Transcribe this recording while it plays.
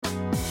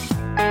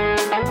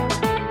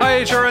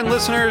HRN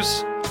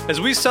listeners.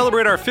 As we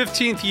celebrate our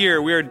 15th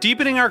year, we are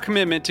deepening our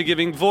commitment to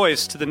giving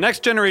voice to the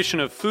next generation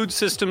of food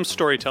systems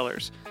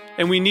storytellers,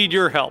 and we need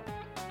your help.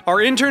 Our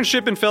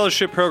internship and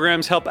fellowship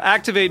programs help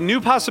activate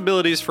new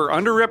possibilities for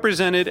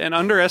underrepresented and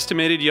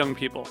underestimated young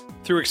people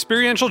through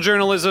experiential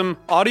journalism,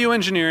 audio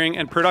engineering,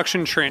 and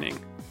production training.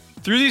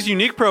 Through these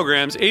unique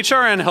programs,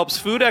 HRN helps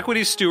food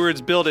equity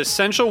stewards build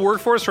essential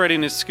workforce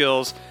readiness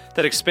skills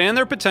that expand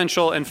their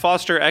potential and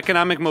foster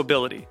economic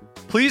mobility.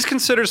 Please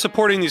consider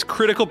supporting these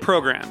critical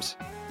programs.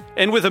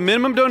 And with a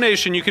minimum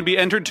donation, you can be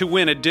entered to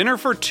win a dinner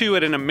for two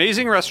at an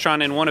amazing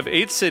restaurant in one of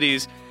 8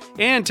 cities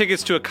and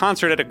tickets to a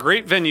concert at a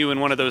great venue in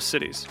one of those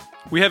cities.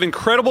 We have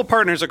incredible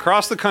partners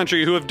across the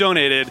country who have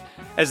donated,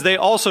 as they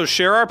also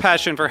share our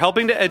passion for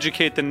helping to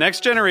educate the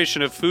next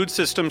generation of food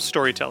systems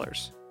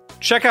storytellers.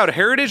 Check out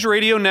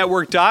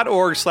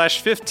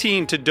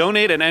heritageradionetwork.org/15 to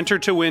donate and enter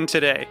to win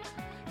today.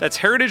 That's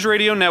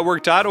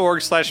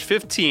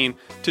heritageradionetwork.org/15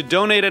 to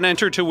donate and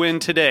enter to win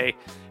today.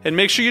 And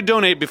make sure you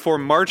donate before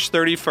March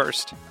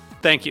 31st.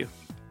 Thank you.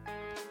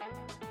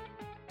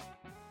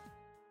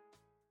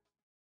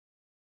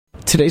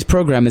 Today's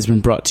program has been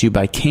brought to you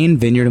by Cain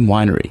Vineyard and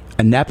Winery,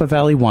 a Napa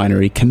Valley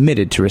winery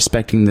committed to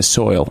respecting the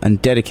soil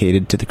and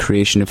dedicated to the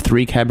creation of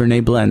 3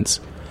 Cabernet blends.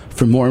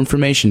 For more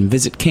information,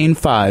 visit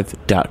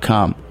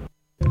cain5.com.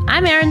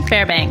 I'm Erin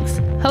Fairbanks,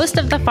 host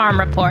of The Farm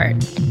Report.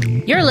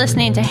 You're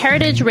listening to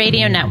Heritage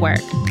Radio Network,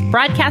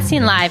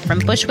 broadcasting live from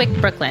Bushwick,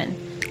 Brooklyn.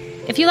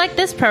 If you like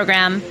this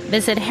program,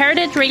 visit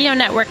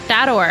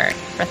heritageradionetwork.org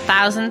for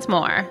thousands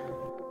more.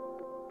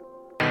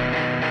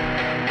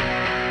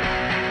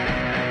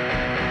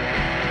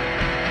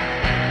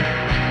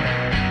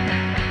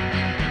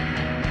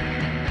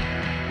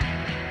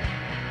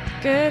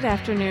 Good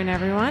afternoon,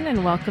 everyone,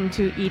 and welcome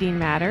to Eating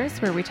Matters,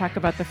 where we talk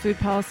about the food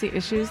policy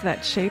issues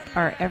that shape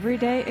our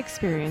everyday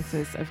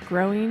experiences of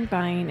growing,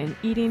 buying, and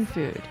eating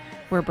food.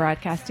 We're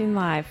broadcasting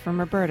live from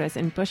Roberta's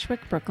in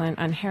Bushwick, Brooklyn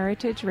on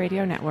Heritage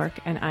Radio Network,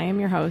 and I am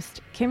your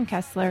host, Kim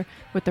Kessler,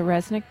 with the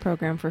Resnick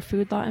Program for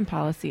Food Law and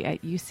Policy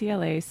at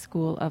UCLA's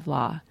School of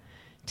Law.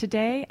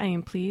 Today, I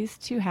am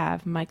pleased to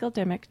have Michael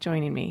Dimick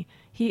joining me.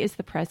 He is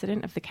the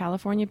president of the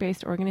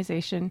California-based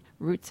organization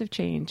Roots of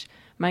Change.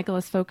 Michael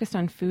has focused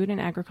on food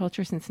and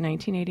agriculture since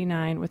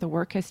 1989, with a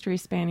work history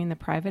spanning the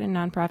private and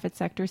nonprofit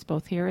sectors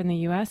both here in the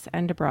U.S.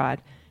 and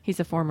abroad. He's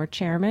a former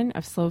chairman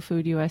of Slow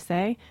Food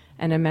USA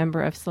and a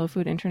member of Slow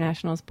Food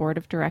International's board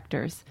of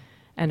directors,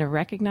 and a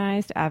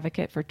recognized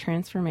advocate for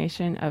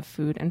transformation of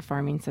food and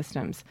farming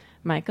systems.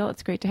 Michael,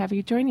 it's great to have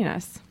you joining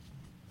us.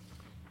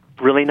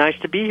 Really nice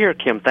to be here,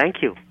 Kim.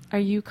 Thank you. Are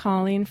you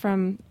calling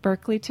from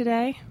Berkeley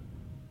today?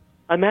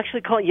 I'm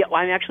actually calling. Yeah,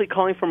 I'm actually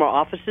calling from our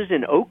offices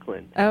in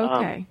Oakland.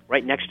 Okay.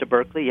 Right next to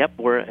Berkeley. Yep.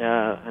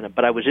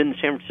 But I was in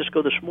San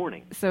Francisco this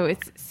morning. So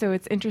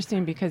it's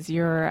interesting because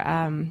you're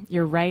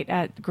right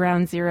at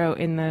ground zero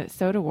in the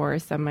soda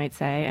wars, some might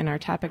say, and our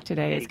topic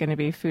today is going to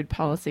be food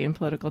policy and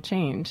political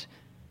change.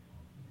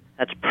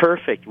 That's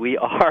perfect. We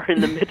are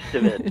in the midst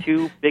of it.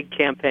 2 big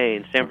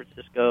campaigns, San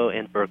Francisco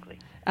and Berkeley.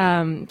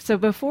 So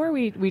before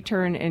we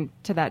turn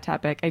into that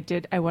topic,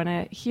 I want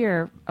to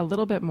hear a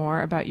little bit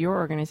more about your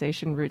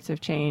organization, Roots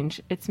of Change,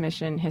 its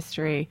mission,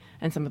 history,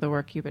 and some of the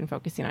work you've been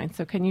focusing on.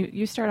 So can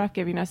you start off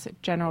giving us a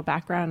general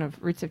background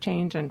of Roots of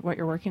Change and what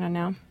you're working on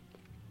now?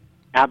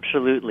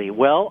 Absolutely.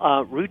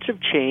 Well, Roots of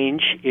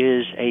Change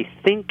is a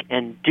think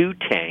and do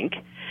tank.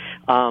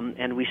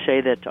 And we say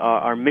that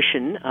our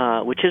mission,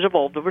 which has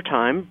evolved over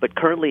time, but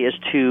currently is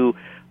to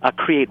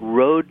create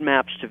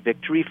roadmaps to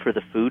victory for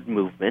the food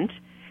movement.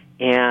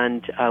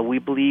 And we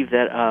believe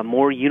that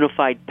more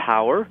unified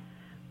power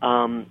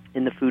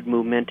in the food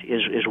movement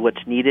is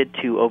what's needed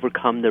to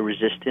overcome the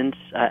resistance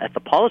at the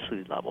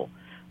policy level.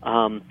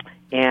 And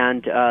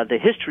the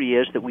history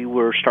is that we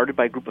were started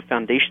by a group of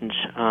foundations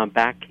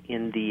back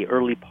in the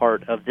early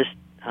part of the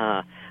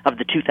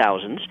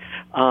 2000s.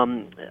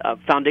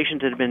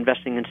 Foundations that have been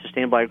investing in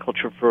sustainable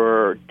agriculture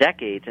for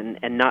decades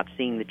and not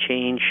seeing the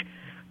change,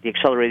 the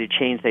accelerated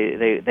change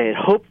they had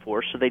hoped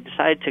for. So they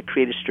decided to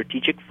create a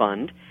strategic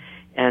fund.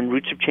 And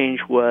Roots of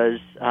Change was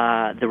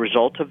the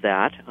result of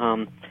that.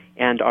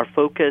 And our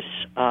focus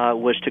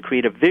was to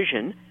create a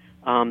vision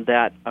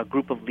that a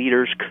group of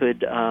leaders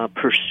could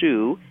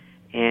pursue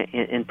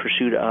in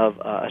pursuit of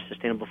a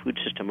sustainable food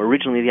system.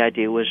 Originally, the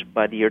idea was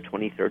by the year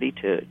 2030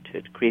 to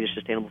create a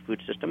sustainable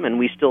food system. And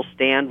we still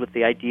stand with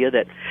the idea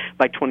that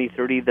by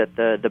 2030 that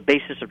the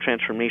basis of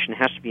transformation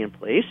has to be in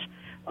place.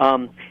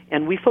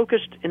 And we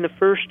focused in the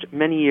first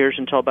many years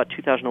until about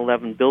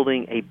 2011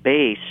 building a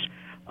base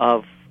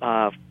of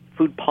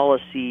food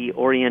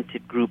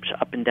policy-oriented groups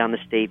up and down the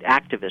state,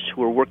 activists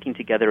who were working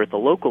together at the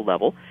local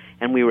level,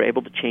 and we were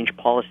able to change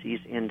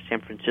policies in San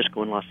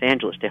Francisco and Los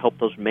Angeles to help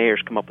those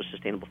mayors come up with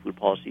sustainable food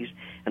policies,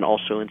 and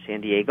also in San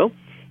Diego.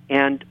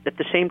 And at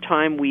the same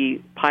time,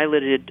 we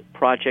piloted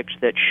projects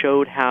that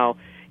showed how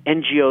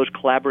NGOs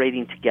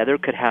collaborating together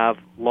could have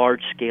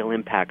large-scale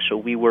impact. So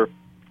we were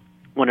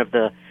one of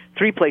the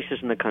 3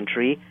 places in the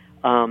country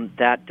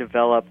that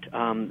developed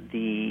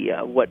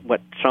what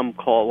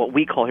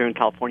we call here in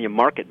California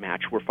Market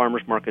Match, where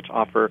farmers markets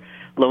offer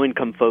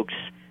low-income folks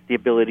the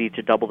ability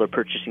to double their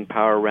purchasing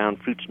power around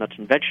fruits, nuts,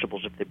 and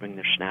vegetables if they bring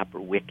their SNAP or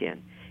WIC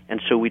in.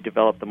 And so we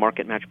developed the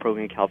Market Match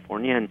program in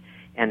California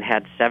and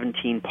had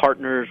 17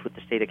 partners with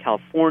the state of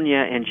California,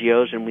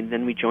 NGOs, and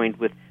then we joined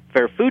with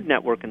Fair Food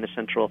Network in the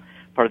central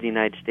part of the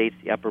United States,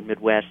 the upper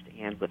Midwest,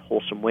 and with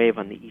Wholesome Wave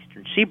on the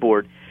eastern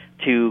seaboard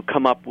to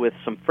come up with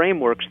some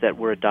frameworks that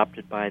were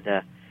adopted by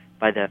the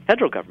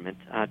federal government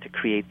to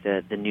create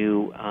the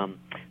new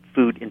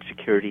Food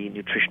Insecurity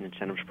Nutrition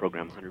Incentives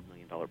Program, $100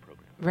 million program.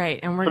 Right,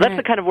 and so that's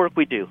the kind of work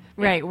we do.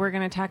 Right, we're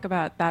going to talk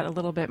about that a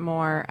little bit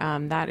more.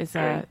 That is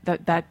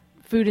that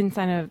food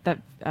incentive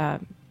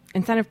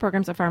incentive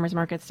programs at farmers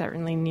markets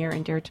certainly near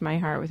and dear to my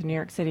heart, with New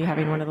York City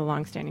having one of the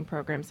longstanding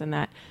programs in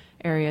that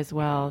area as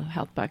well,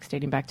 Health Bucks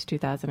dating back to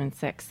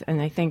 2006.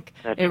 And I think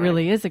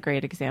really is a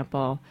great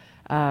example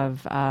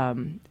of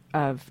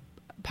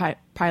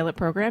pilot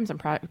programs and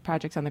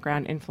projects on the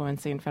ground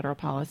influencing federal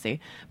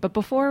policy. But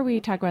before we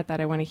talk about that,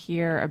 I want to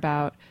hear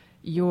about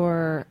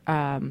your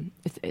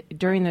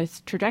during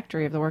this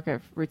trajectory of the work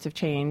of Roots of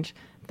Change,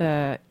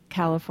 the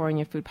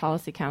California Food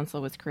Policy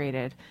Council was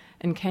created.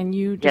 And can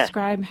you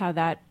describe how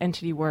that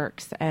entity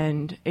works,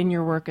 and in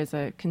your work as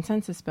a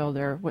consensus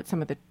builder, what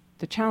some of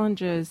the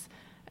challenges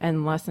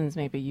and lessons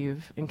maybe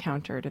you've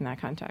encountered in that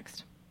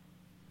context?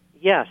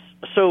 Yes.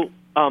 So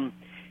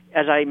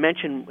as I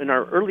mentioned, in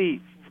our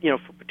early,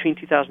 between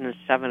 2007 and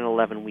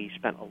 2011, we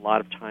spent a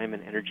lot of time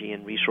and energy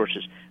and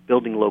resources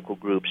building local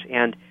groups.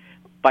 And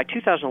by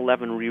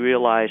 2011, we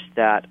realized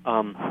that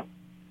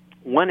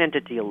one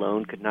entity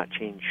alone could not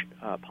change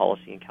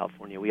policy in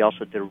California. We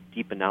also did a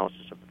deep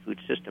analysis of the food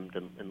system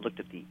and looked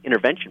at the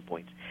intervention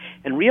points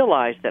and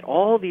realized that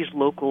all these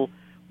local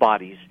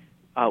bodies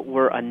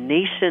were a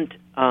nascent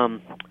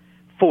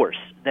force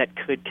that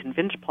could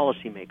convince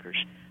policymakers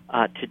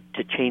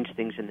to change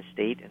things in the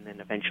state and then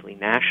eventually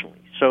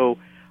nationally. So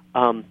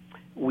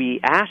we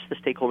asked the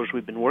stakeholders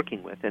we've been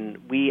working with, and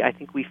I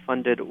think we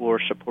funded or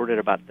supported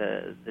about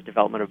the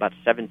development of about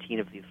 17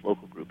 of these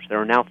local groups.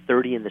 There are now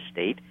 30 in the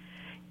state.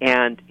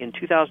 And in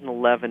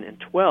 2011 and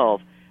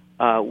 12,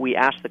 we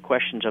asked the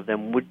questions of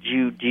them,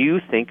 do you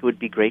think it would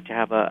be great to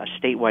have a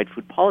statewide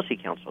food policy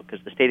council? Because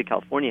the state of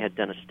California had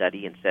done a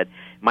study and said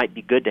it might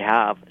be good to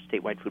have a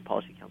statewide food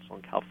policy council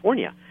in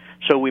California.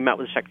 So we met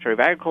with the Secretary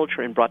of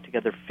Agriculture and brought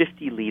together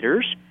 50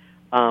 leaders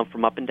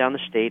from up and down the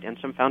state and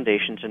some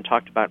foundations and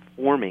talked about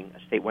forming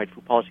a statewide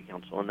food policy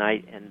council,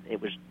 and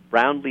it was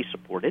roundly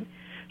supported.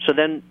 So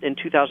then in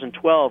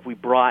 2012, we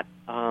brought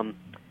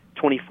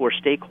 24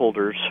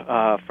 stakeholders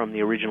from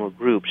the original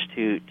groups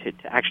to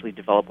actually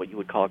develop what you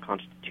would call a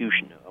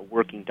constitution, a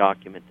working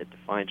document that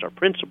defines our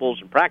principles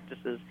and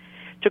practices.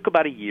 It took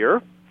about a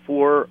year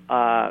for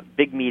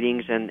big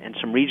meetings and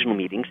some regional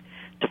meetings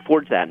to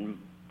forge that. In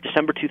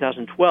December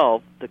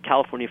 2012, the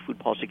California Food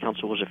Policy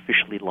Council was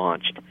officially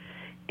launched.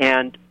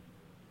 And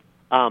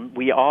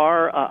we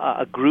are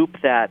a group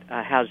that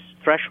has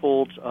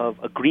thresholds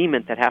of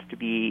agreement that have to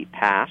be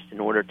passed in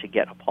order to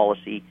get a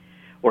policy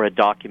or a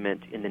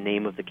document in the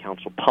name of the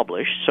council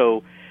published.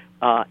 So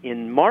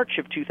in March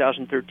of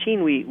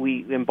 2013,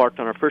 we embarked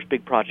on our first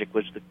big project,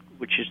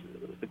 which is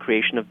the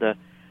creation of the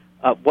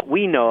what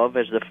we know of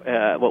as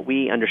what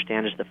we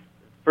understand as the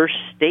first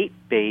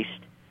state-based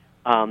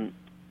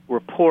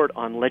report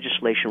on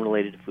legislation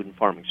related to food and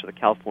farming. So the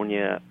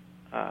California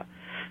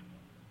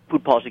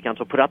Food Policy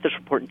Council put out this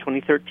report in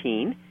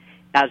 2013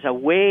 as a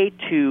way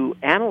to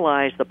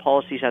analyze the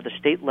policies at the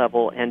state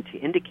level and to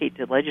indicate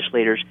to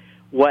legislators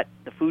what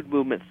the food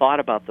movement thought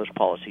about those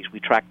policies. We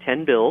tracked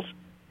 10 bills.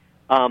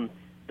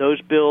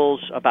 Those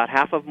bills, about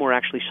half of them were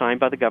actually signed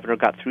by the governor,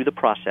 got through the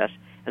process,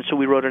 and so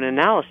we wrote an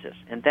analysis.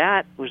 And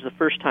that was the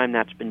first time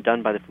that's been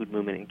done by the food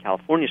movement in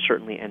California,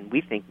 certainly, and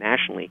we think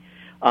nationally,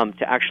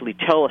 to actually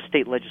tell a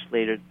state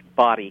legislative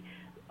body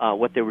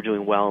what they were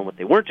doing well and what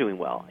they weren't doing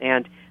well.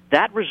 And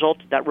that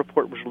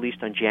report was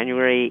released on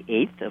January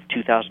 8th of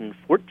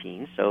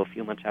 2014, so a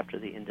few months after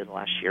the end of the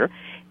last year,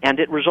 and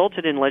it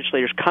resulted in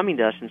legislators coming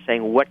to us and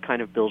saying, what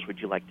kind of bills would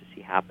you like to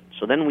see happen?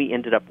 So then we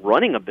ended up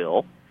running a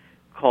bill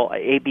called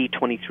AB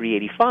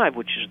 2385,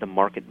 which is the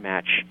Market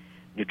Match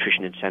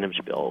Nutrition Incentives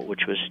Bill,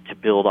 which was to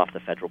build off the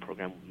federal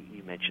program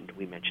we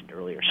mentioned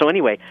earlier. So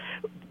anyway,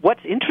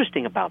 what's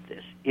interesting about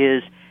this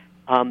is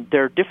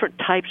there are different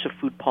types of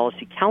food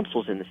policy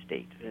councils in the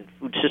state, and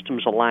food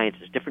systems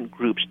alliances, different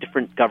groups,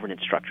 different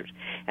governance structures.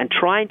 And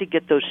trying to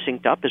get those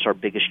synced up is our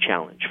biggest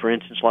challenge. For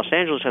instance, Los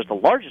Angeles has the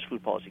largest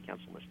food policy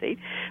council in the state,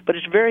 but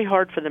it's very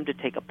hard for them to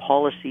take a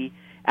policy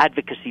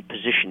advocacy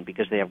position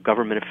because they have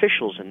government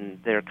officials and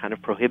they're kind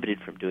of prohibited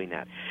from doing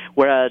that.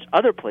 Whereas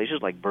other places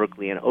like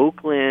Berkeley and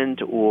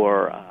Oakland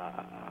or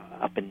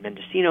up in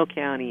Mendocino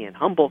County and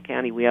Humboldt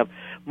County, we have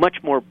much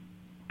more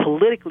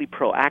politically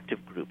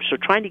proactive groups. So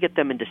trying to get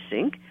them into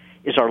sync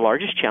is our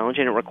largest challenge,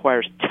 and it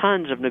requires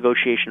tons of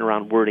negotiation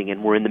around wording,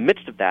 and we're in the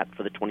midst of that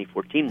for the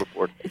 2014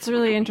 report. It's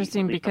really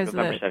interesting because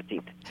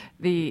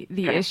the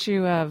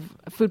issue of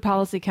food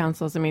policy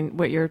councils, I mean,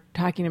 what you're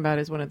talking about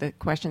is one of the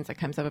questions that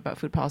comes up about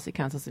food policy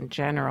councils in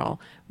general,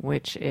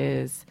 which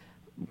is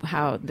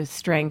how the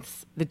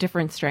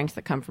different strengths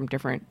that come from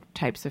different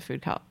types of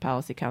food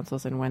policy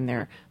councils, and when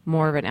they're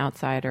more of an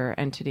outsider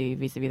entity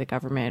vis-a-vis the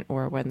government,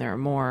 or when they're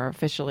more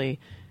officially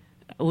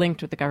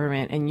linked with the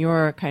government, and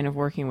you're kind of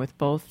working with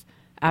both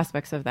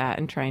aspects of that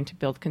and trying to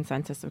build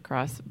consensus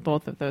across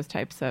both of those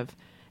types of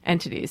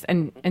entities.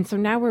 And so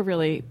now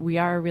we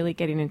are really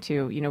getting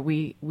into,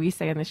 we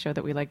say on the show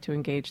that we like to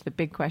engage the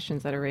big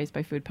questions that are raised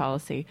by food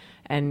policy.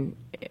 And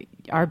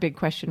our big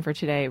question for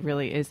today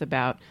really is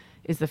about,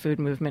 is the food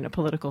movement a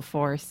political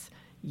force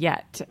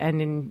yet?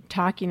 And in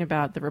talking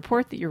about the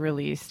report that you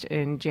released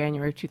in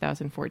January of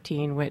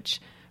 2014,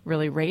 which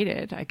really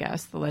rated, I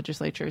guess, the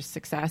legislature's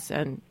success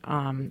and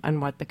on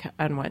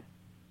what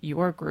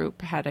your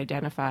group had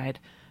identified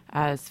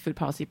as food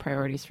policy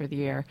priorities for the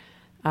year.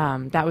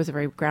 That was a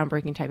very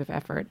groundbreaking type of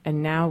effort.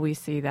 And now we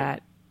see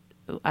that,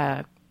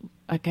 I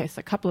guess,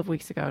 a couple of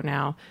weeks ago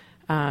now,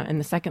 in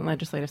the second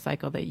legislative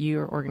cycle that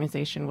your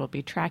organization will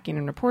be tracking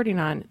and reporting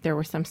on, there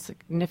were some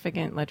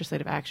significant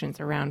legislative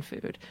actions around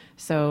food.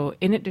 So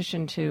in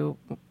addition to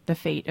the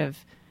fate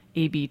of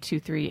AB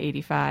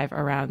 2385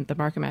 around the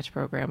Market Match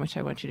program, which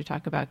I want you to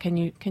talk about, can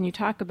you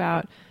talk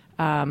about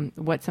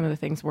what some of the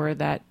things were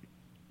that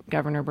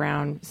Governor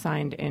Brown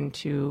signed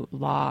into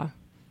law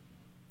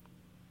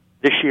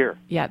this year?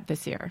 Yeah,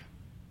 this year.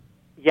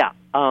 Yeah,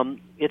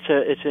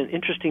 it's an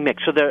interesting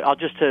mix. So I'll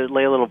just to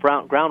lay a little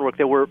groundwork.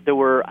 There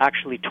were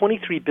actually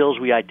 23 bills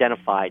we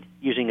identified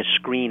using a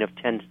screen of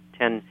 10.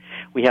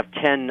 We have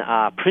 10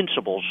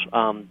 principles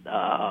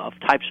of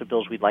types of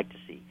bills we'd like to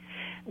see.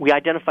 We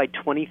identified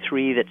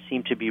 23 that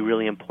seemed to be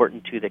really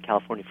important to the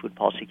California Food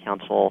Policy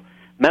Council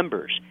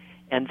members,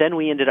 and then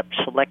we ended up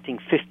selecting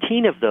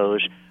 15 of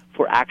those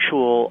for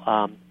actual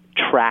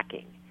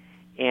tracking.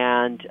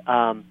 And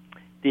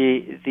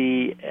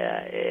the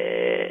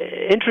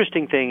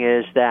interesting thing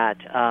is that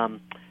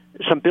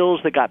some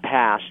bills that got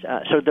passed,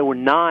 so there were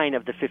 9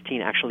 of the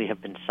 15 actually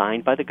have been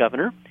signed by the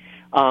governor.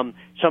 Some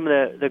of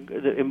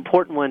the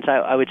important ones,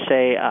 I would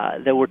say,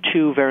 there were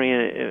 2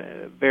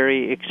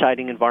 very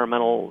exciting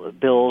environmental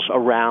bills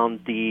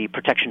around the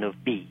protection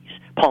of bees,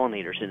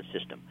 pollinators in the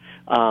system.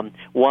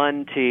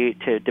 One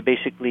to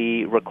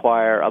basically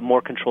require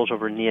more controls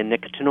over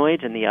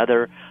neonicotinoids, and the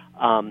other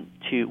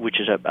which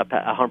is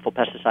a harmful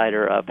pesticide,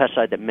 or a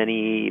pesticide that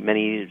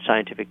many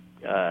scientific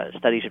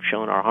studies have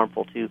shown are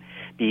harmful to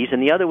bees.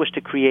 And the other was to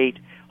create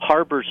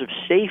harbors of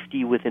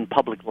safety within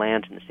public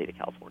lands in the state of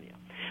California.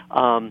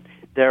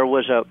 There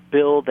was a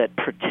bill that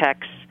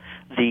protects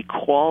the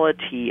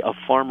quality of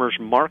farmers'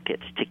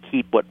 markets to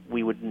keep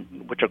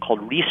which are called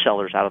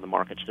resellers out of the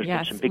markets. There's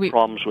been some big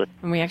problems with.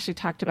 And we actually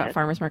talked about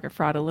farmers' market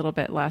fraud a little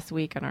bit last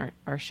week on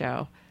our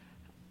show.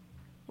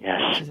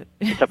 Yes,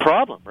 it's a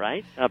problem,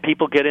 right?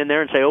 People get in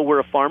there and say, "Oh, we're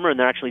a farmer," and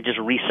they're actually just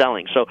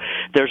reselling. So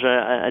there's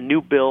a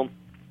new bill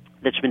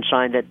that's been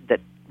signed that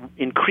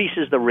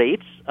increases the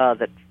rates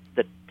that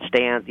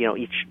stand.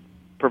 Each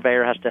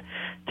purveyor has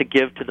to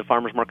give to the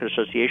Farmers Market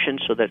Association,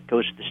 so that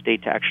goes to the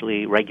state to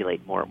actually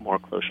regulate more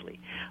closely.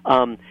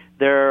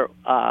 There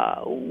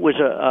was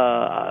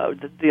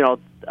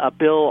a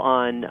bill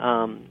on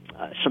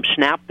some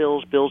SNAP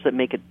bills that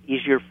make it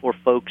easier for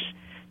folks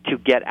to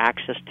get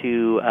access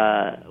to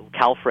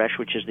CalFresh,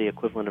 which is the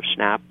equivalent of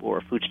SNAP or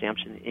food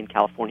stamps in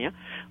California,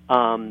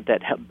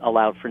 that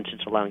allowed, for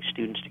instance, allowing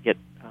students to get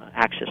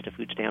access to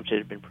food stamps that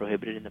had been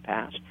prohibited in the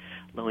past,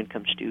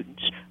 low-income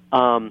students.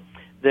 One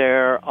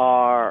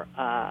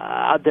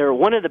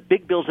of the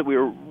big bills that we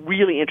were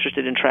really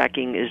interested in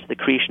tracking is the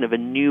creation of a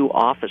new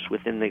office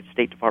within the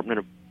State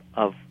Department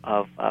of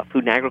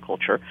Food and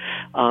Agriculture.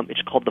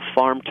 It's called the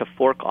Farm to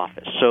Fork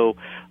Office. So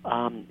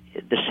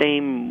the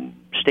same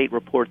state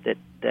report that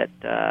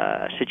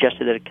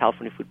suggested that a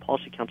California Food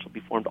Policy Council be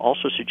formed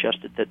also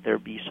suggested that there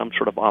be some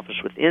sort of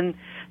office within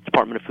the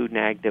Department of Food and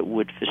Ag that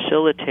would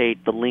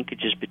facilitate the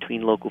linkages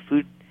between local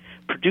food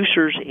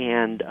producers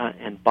and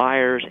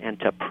buyers, and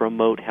to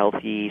promote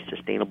healthy,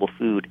 sustainable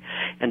food.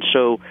 And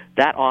so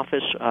that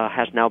office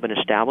has now been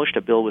established.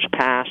 A bill was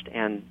passed,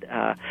 and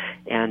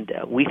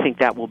we think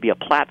that will be a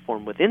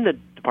platform within the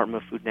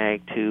Department of Food and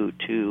Ag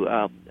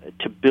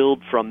to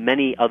build from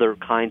many other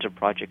kinds of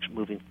projects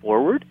moving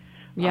forward.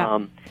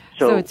 Yeah.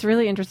 So it's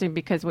really interesting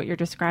because what you're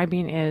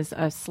describing is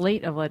a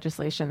slate of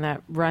legislation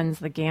that runs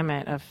the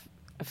gamut of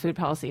food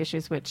policy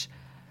issues, which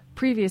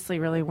previously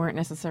really weren't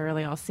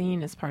necessarily all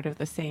seen as part of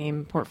the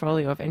same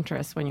portfolio of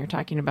interests when you're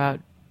talking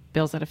about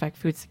bills that affect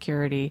food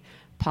security,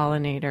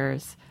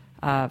 pollinators,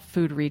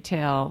 food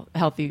retail,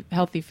 healthy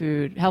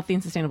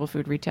and sustainable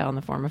food retail in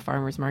the form of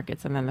farmers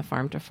markets, and then the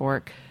farm to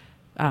fork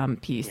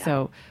piece. Yeah.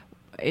 So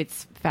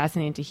it's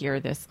fascinating to hear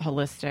this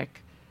holistic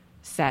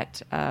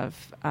set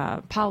of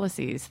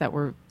policies that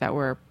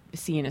were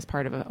seen as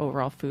part of an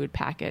overall food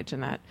package,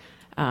 and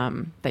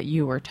that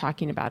you were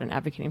talking about and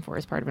advocating for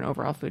as part of an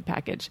overall food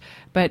package.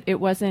 But it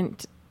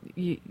wasn't,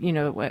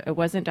 it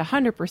wasn't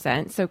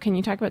 100%. So can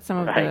you talk about some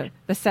of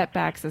the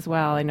setbacks as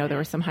well? I know there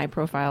were some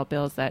high-profile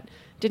bills that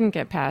didn't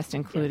get passed,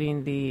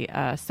 including the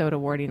soda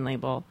warning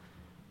label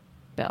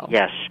bill.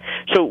 Yes.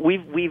 So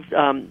we've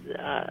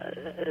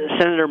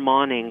Senator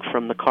Monning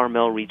from the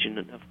Carmel region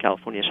of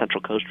California,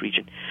 Central Coast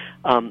region,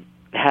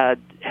 has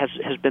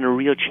been a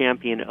real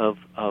champion of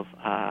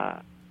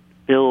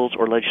bills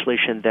or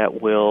legislation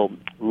that will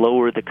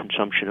lower the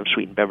consumption of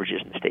sweetened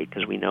beverages in the state,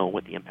 because we know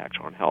what the impacts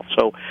are on health.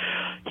 So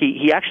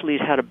he actually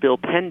has had a bill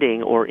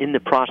pending or in the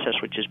process,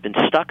 which has been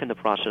stuck in the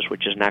process,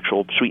 which is an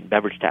actual sweetened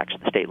beverage tax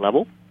at the state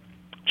level.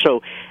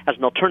 So as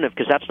an alternative,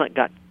 because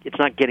it's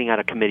not getting out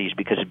of committees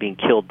because it's being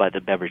killed by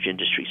the beverage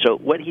industry. So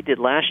what he did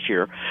last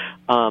year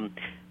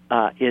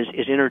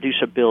is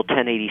introduce a bill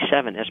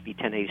 1087, SB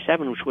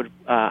 1087, which would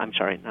I'm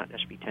sorry, not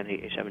SB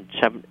 1087,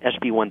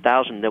 SB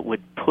 1000, that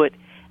would put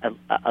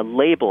a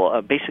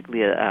label,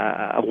 basically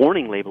a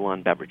warning label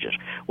on beverages.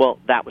 Well,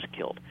 that was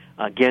killed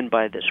again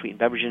by the sweetened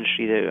beverage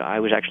industry. I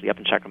was actually up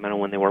in Sacramento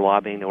when they were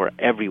lobbying. They were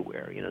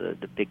everywhere.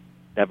 The big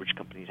beverage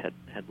companies had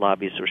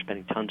lobbyists that were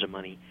spending tons of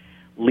money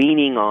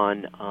leaning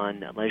on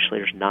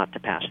legislators not to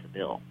pass the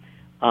bill.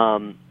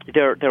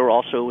 There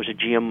also was a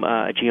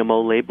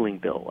GMO labeling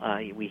bill.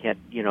 We had,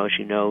 as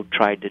you know,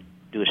 tried to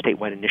do a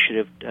statewide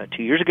initiative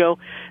 2 years ago.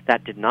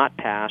 That did not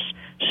pass.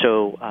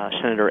 So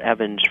Senator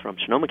Evans from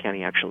Sonoma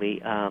County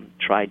actually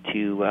tried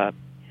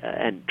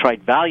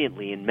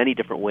valiantly in many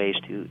different ways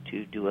to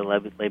do a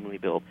labeling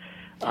bill.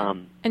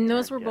 And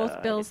those were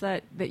both bills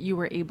that you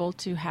were able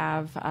to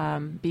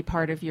have be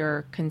part of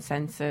your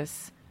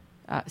consensus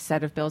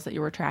set of bills that you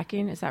were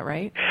tracking. Is that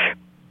right?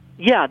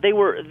 Yeah, they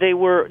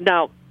were.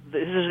 Now,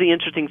 this is the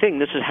interesting thing.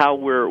 This is how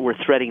we're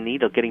threading the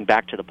needle, getting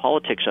back to the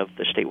politics of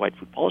the statewide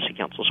food policy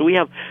council. So we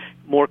have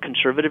more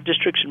conservative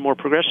districts and more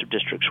progressive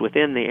districts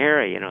within the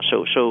area.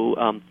 So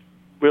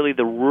really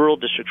the rural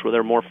districts where there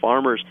are more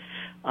farmers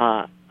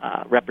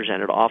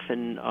represented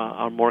often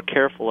are more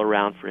careful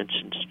around, for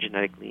instance,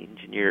 genetically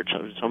engineered.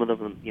 So some of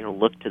them,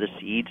 look to the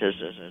seeds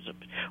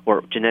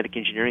or genetic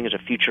engineering as a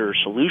future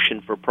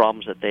solution for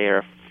problems that they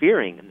are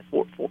fearing.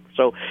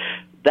 So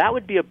that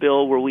would be a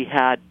bill where we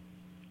had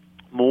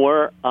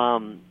more.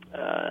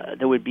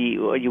 There would be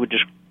you would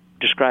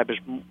describe as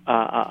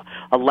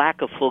a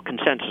lack of full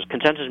consensus.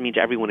 Consensus means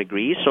everyone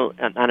agrees. So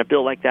on a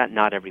bill like that,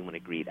 not everyone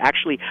agreed.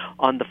 Actually,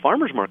 on the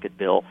farmers market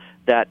bill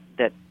that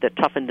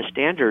toughened the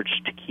standards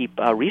to keep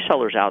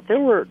resellers out, there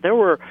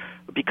were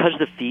because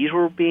the fees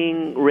were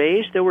being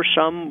raised, there were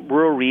some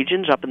rural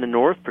regions up in the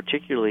north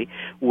particularly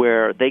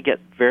where they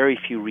get very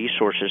few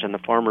resources and the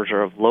farmers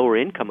are of lower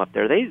income up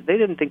there. They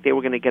didn't think they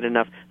were going to get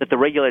enough, that the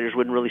regulators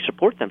wouldn't really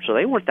support them, so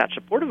they weren't that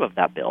supportive of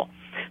that bill.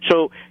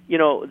 So,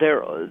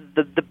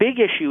 the big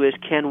issue is,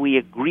 can we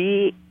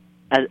agree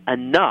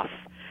enough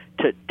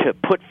to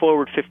put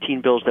forward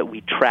 15 bills that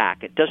we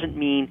track? It doesn't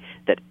mean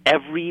that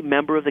every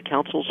member of the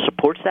council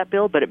supports that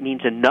bill, but it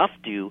means enough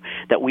do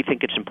that we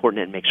think it's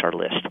important and it makes our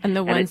list. And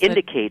the ones it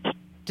indicates that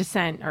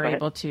dissent are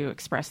able to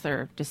express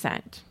their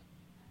dissent.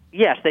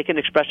 Yes, they can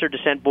express their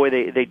dissent. Boy,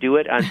 they do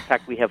it. In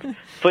fact, we have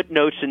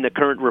footnotes in the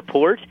current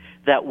report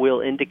that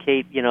will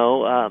indicate,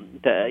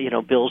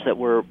 bills that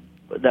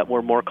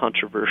were more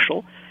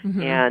controversial,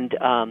 mm-hmm.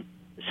 and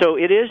so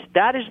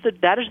that is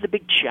the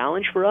big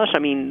challenge for us. I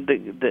mean,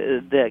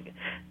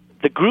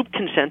 the group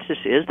consensus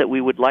is that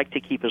we would like to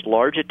keep as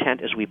large a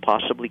tent as we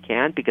possibly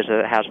can because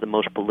it has the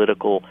most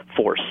political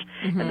force.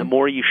 Mm-hmm. And the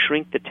more you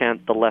shrink the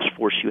tent, the less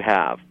force you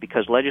have,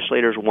 because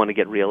legislators want to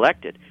get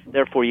reelected.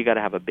 Therefore, you got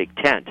to have a big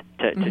tent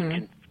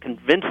to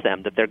convince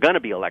them that they're going to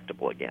be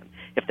electable again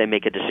if they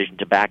make a decision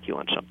to back you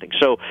on something.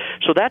 So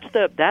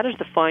that is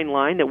the fine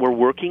line that we're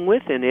working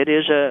with, and it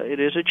is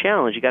a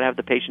challenge. You got to have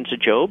the patience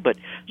of Job, but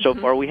so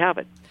far we have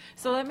it.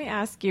 So let me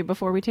ask you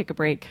before we take a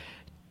break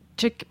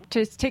to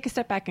take a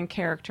step back and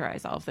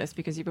characterize all of this,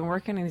 because you've been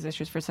working on these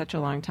issues for such a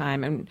long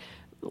time, and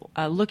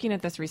looking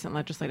at this recent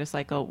legislative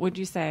cycle, would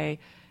you say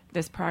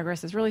this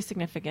progress is really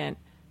significant,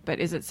 but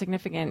is it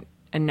significant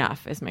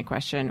enough is my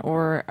question,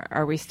 or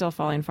are we still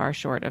falling far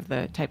short of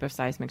the type of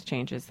seismic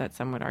changes that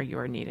some would argue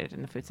are needed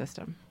in the food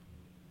system?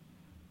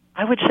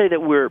 I would say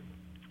that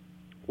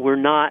we're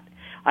not.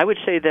 I would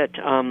say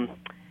that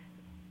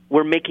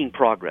we're making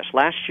progress.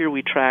 Last year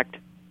we tracked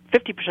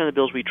 50% of the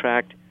bills we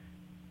tracked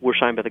were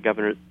signed by the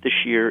governor. This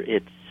year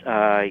it's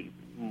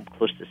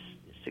close to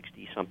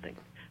 60-something.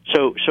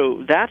 So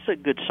that's a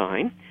good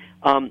sign.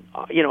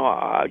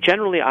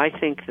 Generally I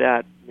think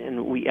that,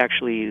 and we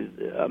actually,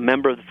 a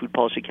member of the Food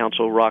Policy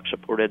Council, Rock,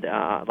 supported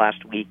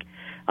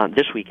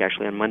this week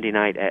actually on Monday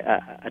night,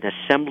 an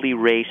assembly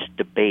race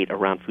debate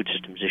around food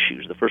systems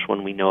issues, the first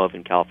one we know of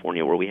in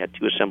California, where we had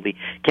two assembly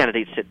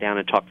candidates sit down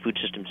and talk food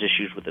systems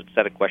issues with a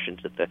set of questions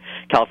that the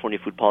California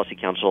Food Policy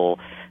Council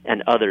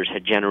and others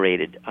had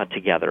generated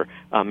together.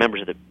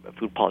 Members of the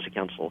Food Policy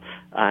Council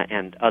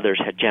and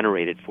others had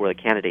generated for the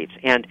candidates.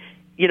 And,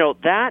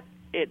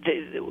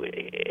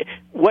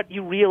 what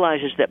you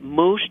realize is that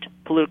most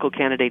political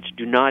candidates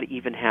do not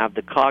even have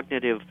the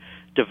cognitive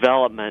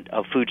development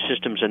of food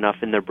systems enough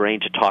in their brain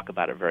to talk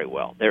about it very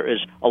well. There is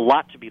a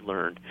lot to be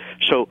learned.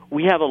 So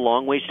we have a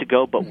long ways to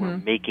go, but we're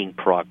making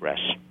progress.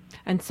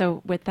 And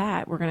so with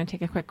that, we're going to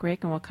take a quick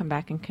break, and we'll come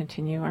back and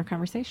continue our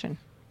conversation.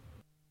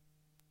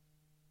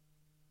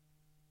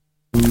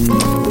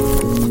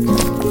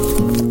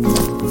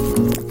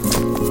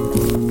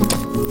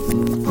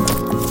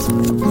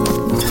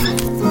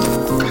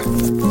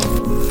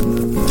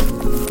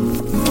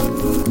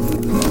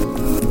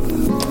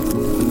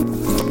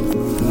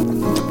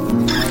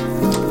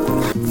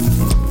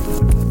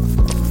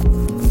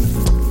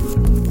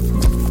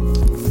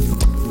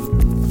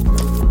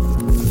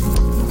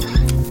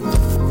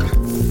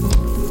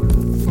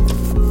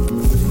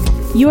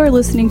 You are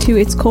listening to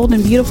It's Cold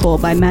and Beautiful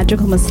by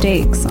Magical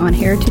Mistakes on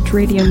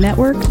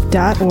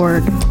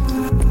heritageradionetwork.org.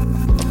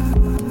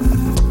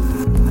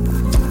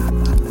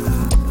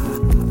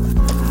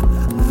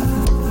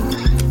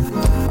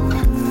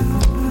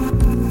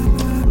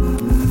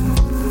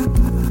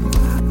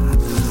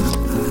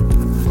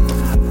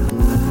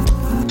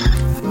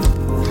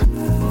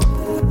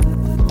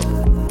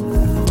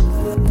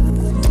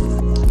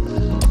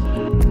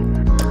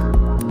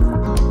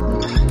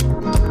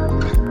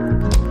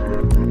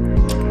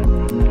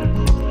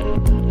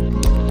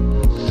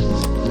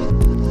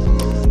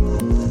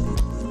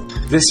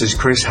 This is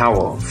Chris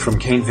Howell from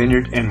Cane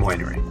Vineyard and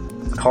Winery,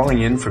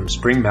 calling in from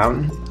Spring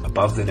Mountain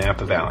above the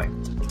Napa Valley.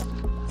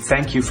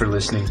 Thank you for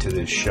listening to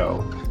this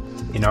show.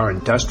 In our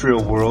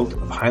industrial world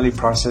of highly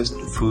processed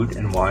food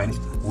and wine,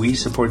 we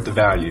support the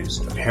values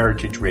of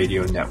Heritage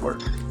Radio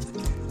Network.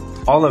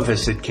 All of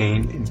us at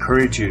Cane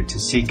encourage you to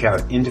seek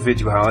out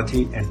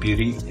individuality and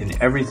beauty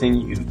in everything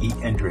you eat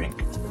and drink.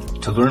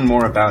 To learn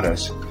more about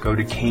us, go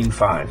to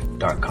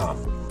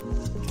cane5.com.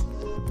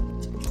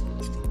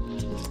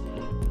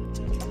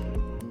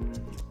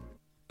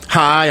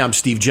 Hi, I'm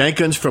Steve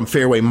Jenkins from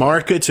Fairway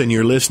Markets, and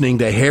you're listening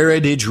to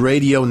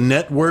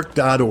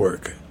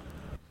heritageradionetwork.org.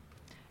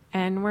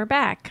 And we're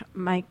back.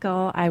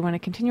 Michael, I want to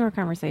continue our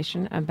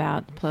conversation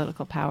about the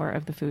political power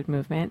of the food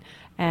movement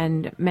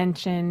and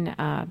mention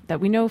that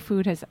we know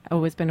food has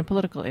always been a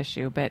political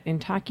issue, but in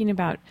talking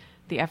about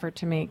the effort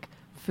to make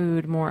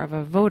food more of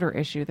a voter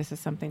issue, this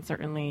is something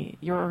certainly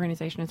your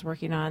organization is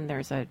working on.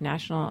 There's a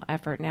national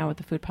effort now with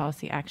the Food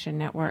Policy Action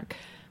Network.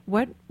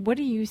 What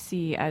do you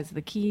see as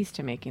the keys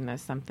to making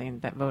this something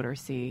that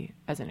voters see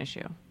as an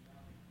issue?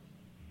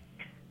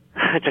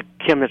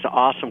 Kim, that's an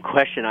awesome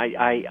question.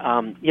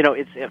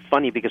 It's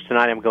funny because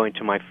tonight I'm going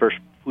to my first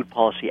Food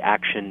Policy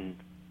Action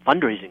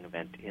fundraising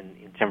event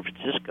in San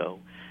Francisco,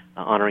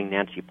 honoring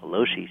Nancy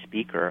Pelosi,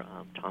 Speaker.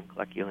 Tom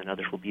Colecchio and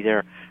others will be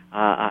there,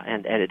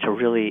 and it's a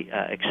really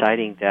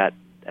exciting that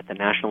at the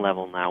national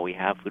level now we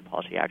have Food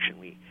Policy Action.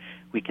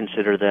 We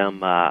consider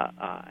them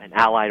an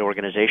allied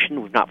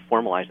organization. We've not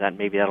formalized that.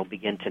 Maybe that'll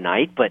begin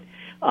tonight. But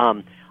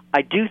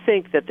I do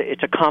think that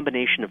it's a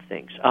combination of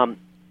things.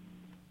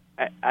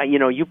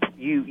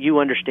 You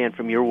understand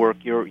from your work,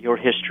 your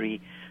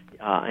history,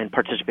 and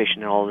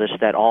participation in all of this,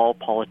 that all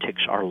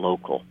politics are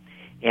local.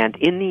 And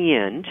in the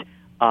end,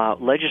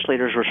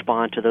 legislators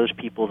respond to those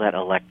people that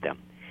elect them.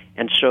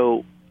 And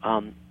so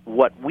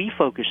what we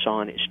focus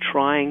on is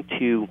trying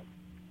to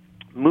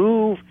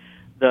move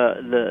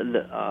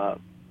the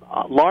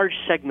large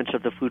segments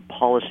of the food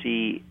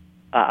policy,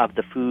 of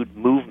the food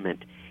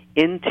movement,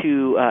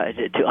 into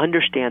to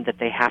understand that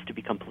they have to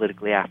become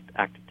politically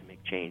active to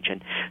make change.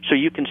 And so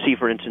you can see,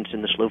 for instance,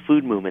 in the slow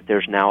food movement,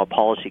 there's now a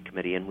policy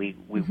committee, and we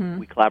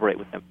collaborate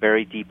with them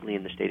very deeply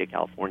in the state of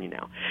California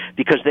now,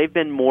 because they've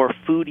been more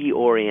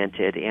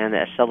foodie-oriented and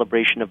a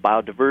celebration of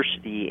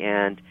biodiversity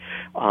and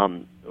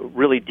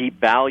really deep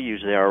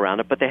values there around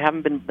it, but they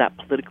haven't been that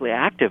politically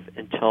active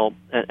until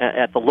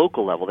at the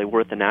local level. They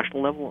were at the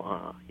national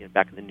level,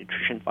 back in the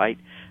nutrition fight,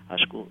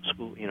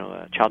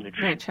 child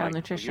nutrition. Right, child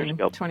nutrition,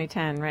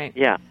 2010, right?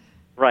 Yeah,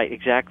 right,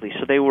 exactly.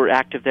 So they were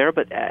active there,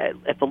 but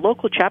at the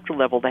local chapter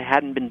level, they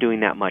hadn't been doing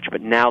that much, but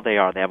now they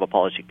are. They have a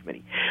policy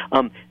committee.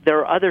 There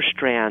are other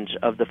strands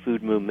of the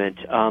food movement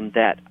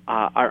that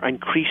are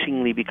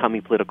increasingly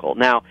becoming political.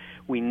 Now,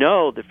 we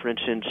know that, for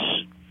instance,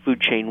 food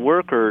chain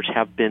workers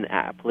have been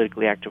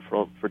politically active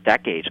for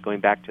decades, going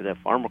back to the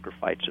farm worker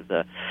fights of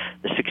the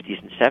 60s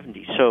and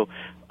 70s. So,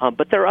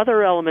 but there are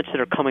other elements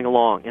that are coming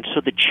along. And so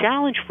the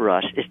challenge for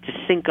us is to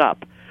sync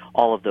up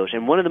all of those.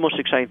 And one of the most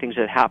exciting things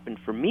that happened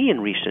for me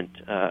in recent,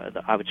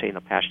 I would say in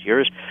the past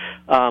years,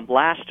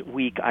 last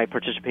week I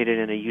participated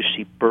in a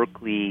UC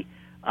Berkeley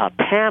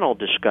panel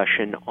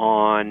discussion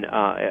on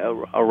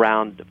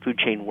around food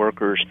chain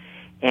workers,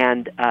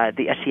 and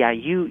the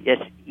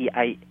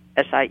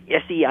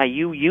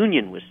SEIU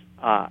union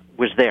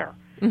was there,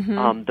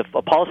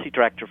 the policy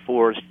director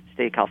for the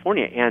state of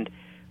California, and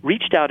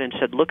reached out and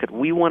said, look,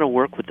 we want to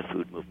work with the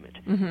food movement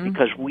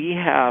because we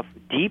have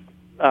deep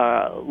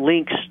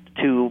links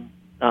to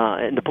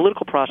in the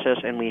political process,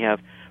 and we have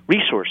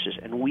resources.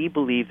 And we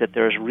believe that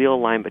there is real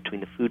alignment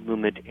between the food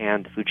movement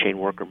and the food chain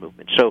worker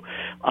movement. So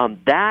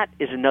that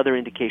is another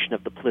indication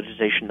of the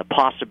politicization, the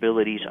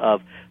possibilities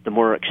of the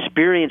more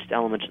experienced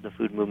elements of the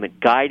food movement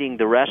guiding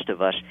the rest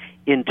of us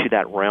into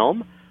that realm.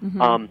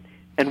 Mm-hmm.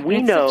 And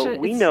we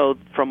know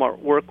from our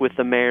work with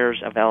the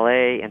mayors of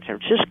L.A. and San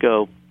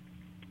Francisco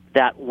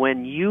that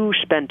when you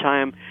spend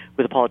time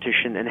with a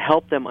politician and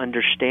help them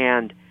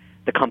understand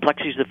the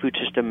complexities of the food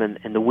system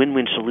and the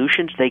win-win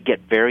solutions, they get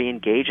very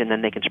engaged, and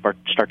then they can start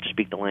to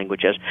speak the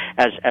language,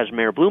 as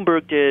Mayor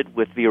Bloomberg did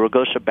with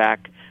Villaraigosa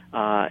back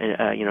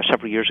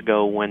several years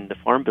ago when the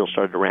Farm Bill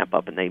started to ramp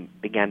up and they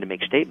began to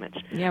make statements.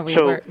 Yeah, we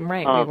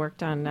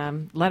worked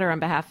on letter on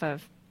behalf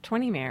of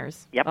 20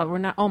 mayors. Yep. We're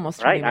not almost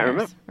 20 mayors. I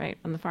remember. Right,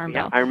 on the Farm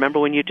Yeah, Bill. I remember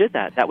when you did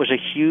that. That was a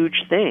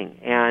huge thing.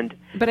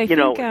 But I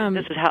think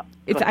this is how...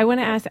 I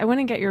want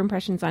to get your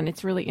impressions on.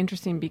 It's really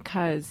interesting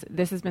because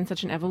this has been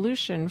such an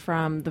evolution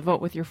from the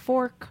vote with your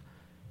fork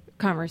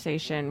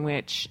conversation,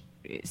 which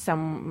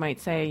some might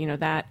say,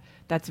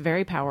 that's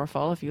very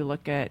powerful if you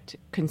look at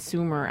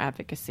consumer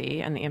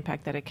advocacy and the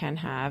impact that it can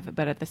have.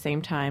 But at the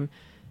same time,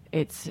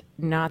 it's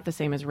not the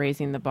same as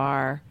raising the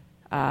bar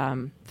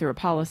through a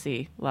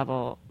policy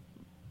level.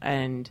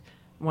 And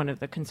one of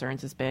the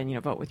concerns has been,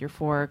 vote with your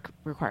fork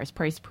requires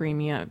price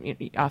premium.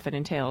 It often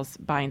entails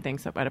buying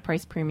things up at a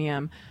price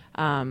premium.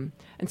 And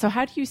so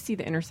how do you see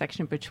the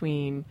intersection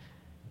between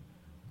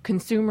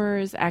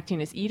consumers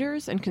acting as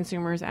eaters and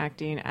consumers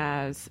acting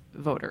as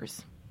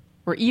voters?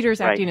 Or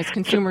eaters acting as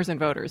consumers and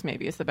voters,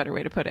 maybe is the better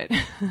way to put it.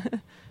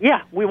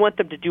 Yeah, we want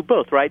them to do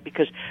both, right?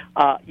 Because,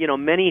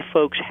 many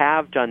folks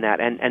have done that.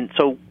 And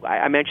so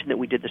I mentioned that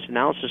we did this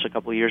analysis a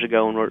couple of years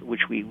ago in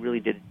which we really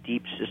did a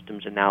deep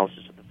systems analysis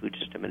of the food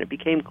system. And it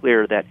became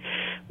clear that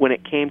when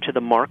it came to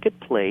the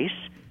marketplace,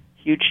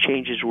 huge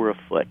changes were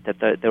afoot, that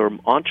there were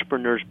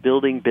entrepreneurs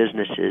building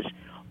businesses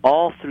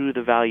all through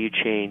the value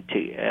chain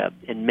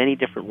in many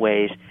different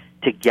ways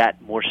to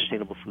get more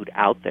sustainable food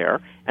out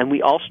there. And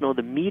we also know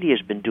the media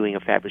has been doing a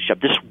fabulous job.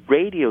 This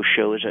radio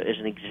show is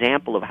an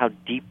example of how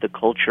deep the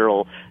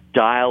cultural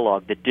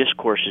dialogue, the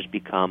discourse has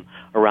become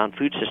around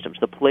food systems.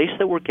 The place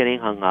that we're getting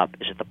hung up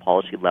is at the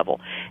policy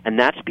level. And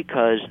that's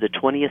because the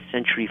 20th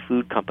century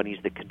food companies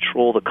that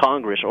control the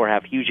Congress or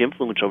have huge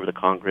influence over the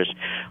Congress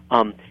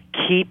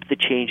keep the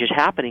changes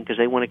happening because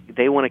they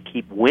want to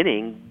keep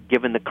winning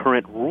given the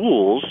current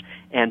rules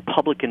and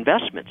public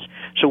investments.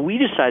 So we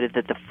decided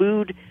that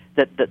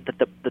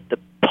the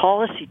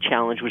policy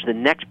challenge was the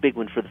next big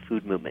one for the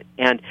food movement.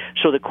 And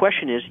so the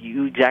question is,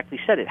 you exactly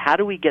said it, how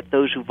do we get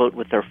those who vote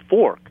with their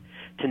fork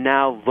to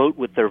now vote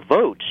with their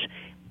votes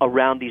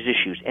around these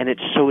issues? And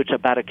it's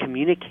about a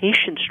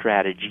communication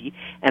strategy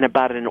and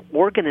about an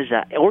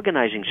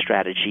organizing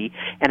strategy,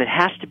 and it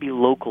has to be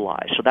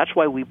localized. So that's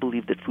why we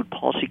believe that food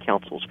policy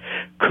councils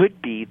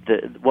could be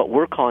what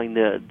we're calling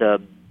the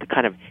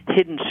kind of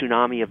hidden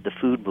tsunami of the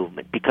food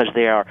movement, because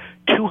there are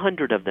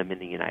 200 of them in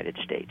the United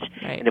States.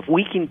 Right. And if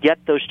we can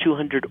get those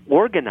 200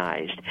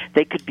 organized,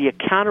 they could be a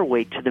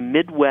counterweight to the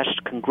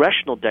Midwest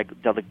congressional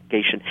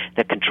delegation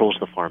that controls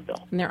the Farm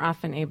Bill. And they're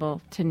often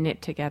able to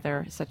knit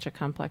together such a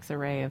complex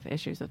array of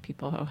issues with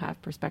people who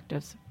have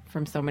perspectives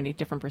from so many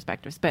different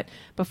perspectives. But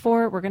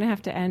before, we're going to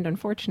have to end,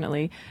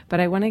 unfortunately,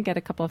 but I want to get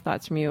a couple of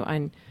thoughts from you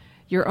on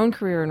your own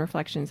career and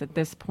reflections at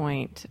this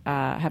point,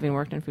 having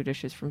worked on food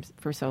issues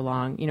for so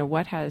long.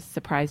 What has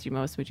surprised you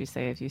most, would you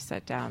say, as you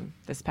set down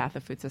this path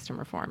of food system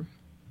reform?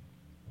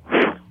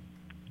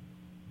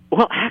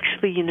 Well,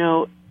 actually,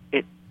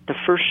 the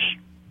first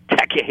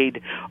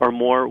decade or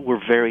more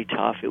were very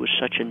tough. It was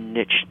such a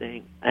niche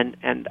thing.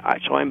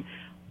 So I'm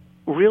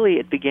really,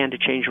 it began to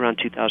change around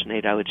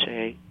 2008, I would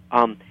say.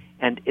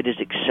 And it is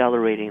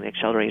accelerating.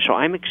 So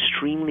I'm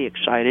extremely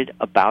excited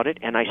about it,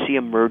 and I see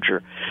a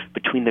merger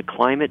between the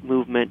climate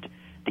movement,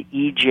 the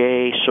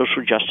EJ,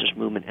 social justice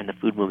movement, and the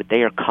food movement.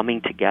 They are coming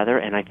together,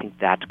 and I think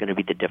that's going to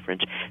be the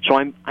difference. So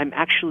I'm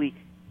actually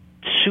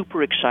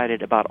super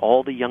excited about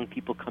all the young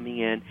people coming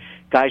in,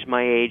 guys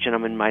my age, and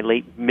I'm in my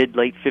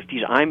mid-late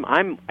 50s.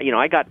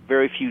 I got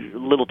very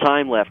little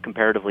time left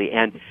comparatively,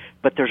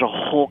 but there's a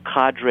whole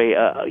cadre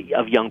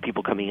of young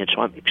people coming in.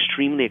 So I'm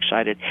extremely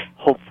excited,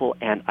 hopeful,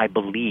 and I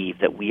believe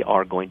that we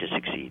are going to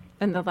succeed.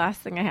 And the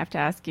last thing I have to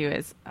ask you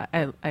is,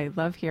 I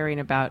love hearing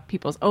about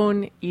people's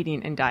own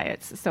eating and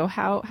diets. So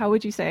how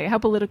would you say, how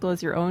political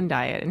is your own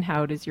diet, and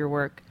how does your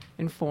work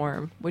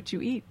inform what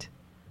you eat?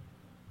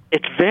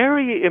 It's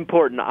very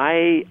important.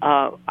 I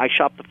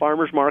shop the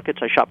farmers markets.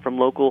 I shop from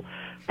local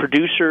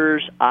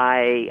producers.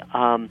 I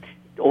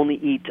only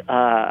eat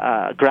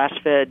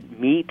grass-fed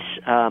meats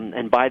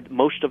and buy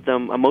most of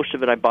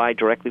it I buy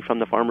directly from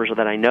the farmers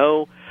that I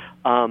know.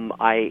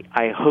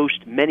 I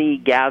host many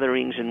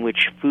gatherings in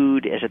which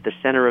food is at the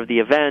center of the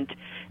event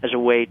as a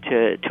way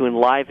to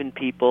enliven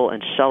people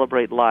and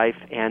celebrate life,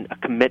 and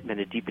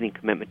a deepening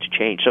commitment to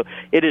change. So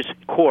it is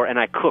core, and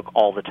I cook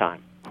all the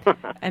time.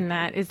 And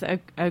that is a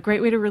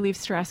great way to relieve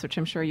stress, which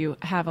I'm sure you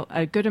have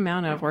a good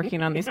amount of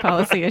working on these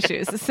policy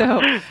issues. So,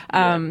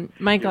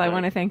 Michael, I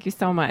want to thank you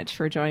so much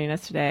for joining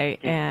us today,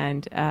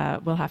 and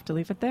we'll have to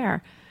leave it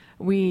there.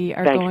 We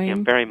are Thanks,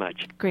 Kim, very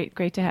much.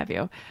 Great to have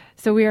you.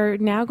 So we are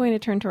now going to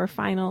turn to our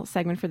final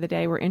segment for the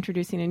day. We're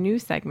introducing a new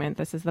segment.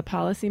 This is the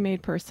Policy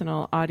Made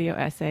Personal audio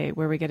essay,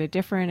 where we get a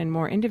different and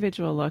more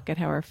individual look at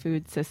how our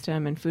food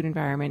system and food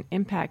environment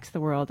impacts the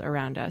world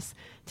around us.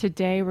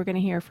 Today, we're going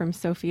to hear from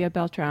Sofia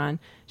Beltran.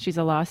 She's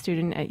a law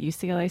student at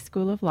UCLA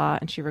School of Law,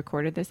 and she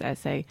recorded this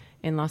essay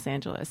in Los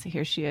Angeles.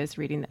 Here she is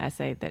reading the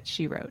essay that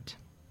she wrote.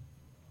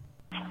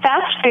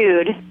 Fast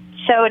food,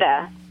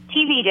 soda,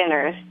 TV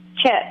dinners,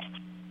 chips,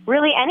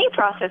 really any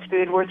processed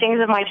food were things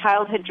of my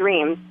childhood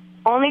dreams,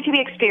 only to be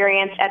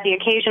experienced at the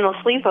occasional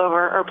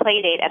sleepover or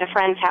playdate at a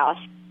friend's house.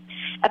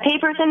 A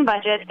paper-thin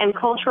budget and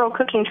cultural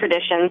cooking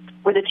traditions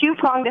were the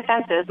two-pronged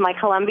defenses my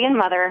Colombian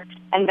mother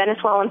and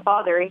Venezuelan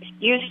father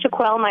used to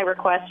quell my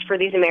request for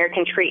these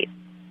American treats.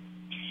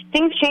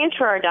 Things changed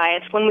for our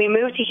diets when we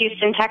moved to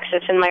Houston,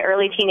 Texas in my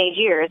early teenage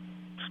years.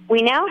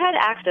 We now had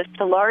access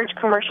to large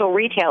commercial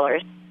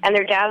retailers and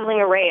their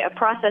dazzling array of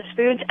processed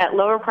foods at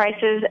lower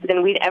prices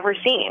than we'd ever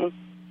seen.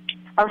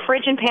 Our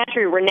fridge and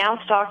pantry were now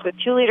stocked with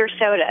 2-liter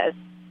sodas,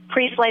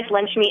 pre-sliced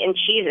lunch meat and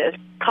cheeses,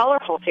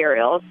 colorful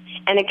cereals,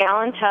 and a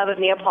gallon tub of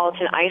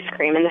Neapolitan ice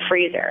cream in the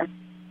freezer.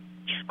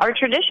 Our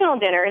traditional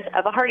dinners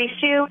of a hearty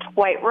soup,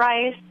 white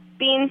rice,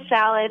 bean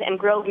salad, and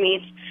grilled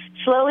meats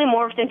slowly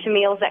morphed into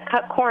meals that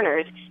cut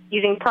corners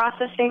using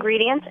processed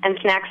ingredients and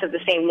snacks of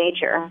the same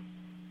nature.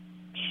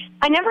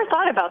 I never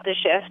thought about this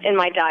shift in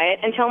my diet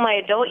until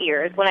my adult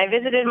years when I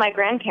visited my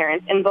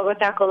grandparents in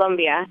Bogotá,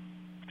 Colombia.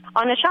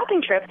 On a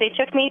shopping trip, they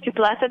took me to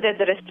Plaza de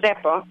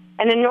Restrepo,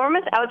 an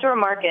enormous outdoor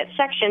market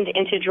sectioned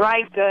into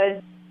dried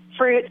goods,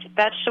 fruits,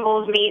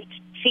 vegetables, meats,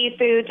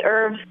 seafoods,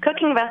 herbs,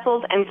 cooking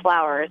vessels, and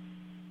flowers,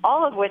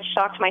 all of which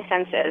shocked my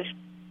senses.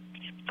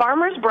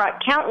 Farmers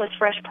brought countless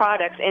fresh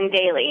products in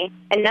daily,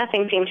 and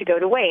nothing seemed to go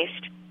to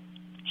waste.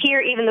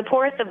 Here, even the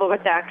poorest of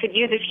Bogotá could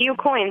use a few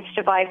coins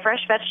to buy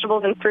fresh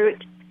vegetables and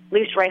fruit,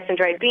 loose rice and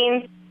dried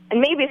beans,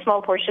 and maybe a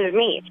small portion of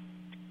meat.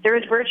 There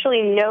was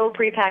virtually no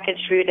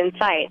prepackaged food in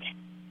sight.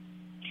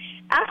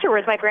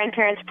 Afterwards, my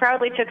grandparents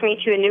proudly took me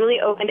to a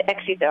newly opened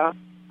Éxito,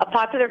 a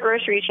popular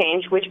grocery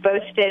chain which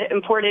boasted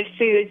imported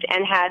foods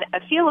and had a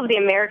feel of the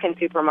American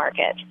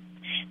supermarket.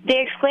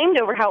 They exclaimed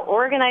over how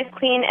organized,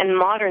 clean, and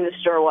modern the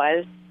store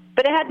was,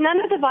 but it had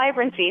none of the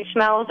vibrancy,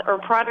 smells, or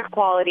product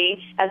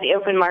quality as the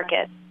open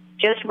market,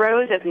 just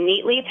rows of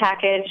neatly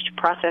packaged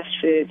processed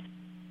foods.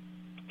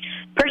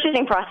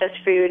 Purchasing processed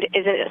food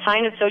is a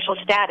sign of social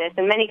status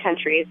in many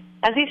countries,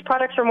 as these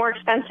products are more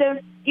expensive,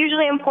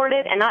 usually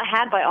imported, and not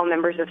had by all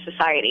members of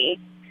society.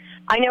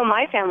 I know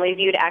my family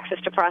viewed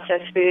access to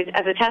processed foods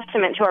as a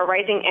testament to our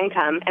rising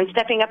income and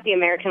stepping up the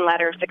American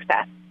ladder of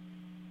success.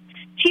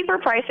 Cheaper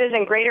prices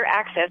and greater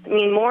access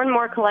mean more and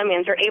more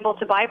Colombians are able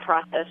to buy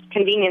processed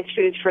convenience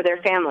foods for their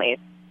families.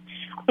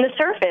 On the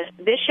surface,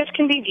 this shift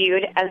can be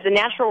viewed as the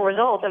natural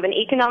result of an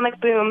economic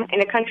boom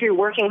in a country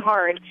working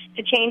hard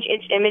to change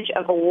its image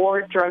of a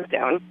war drug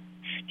zone.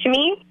 To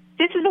me,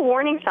 this is a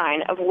warning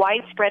sign of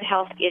widespread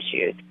health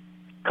issues.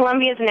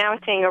 Colombia is now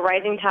seeing a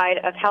rising tide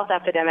of health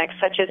epidemics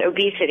such as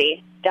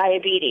obesity,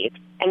 diabetes,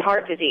 and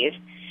heart disease,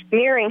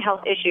 mirroring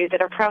health issues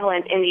that are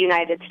prevalent in the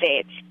United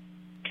States.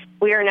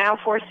 We are now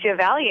forced to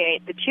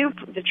evaluate the true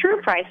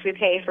price we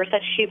pay for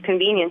such cheap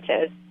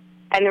conveniences,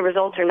 and the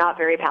results are not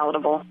very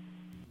palatable.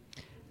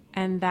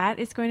 And that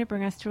is going to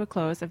bring us to a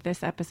close of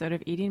this episode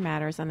of Eating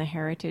Matters on the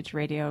Heritage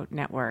Radio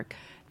Network.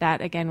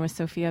 That, again, was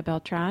Sofia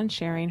Beltran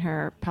sharing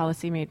her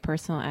Policy Made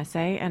Personal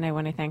essay, and I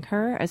want to thank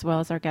her as well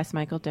as our guest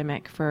Michael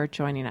Dimick for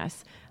joining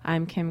us.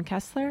 I'm Kim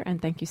Kessler,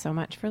 and thank you so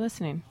much for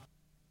listening.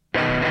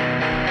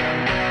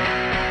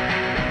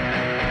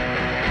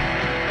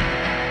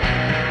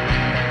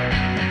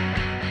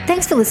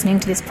 Thanks for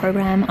listening to this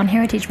program on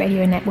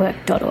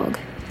heritageradionetwork.org.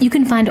 You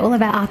can find all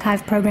of our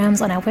archive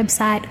programs on our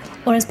website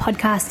or as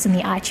podcasts in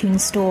the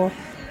iTunes Store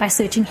by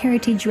searching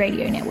Heritage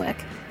Radio Network.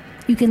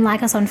 You can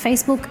like us on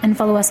Facebook and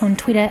follow us on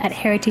Twitter at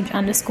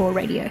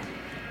heritage_radio.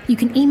 You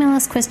can email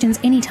us questions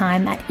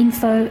anytime at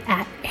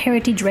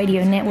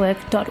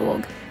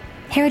info@heritageradionetwork.org.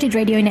 Heritage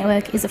Radio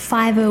Network is a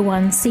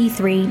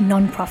 501c3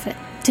 non-profit.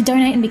 To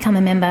donate and become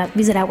a member,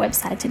 visit our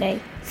website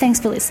today. Thanks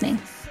for listening.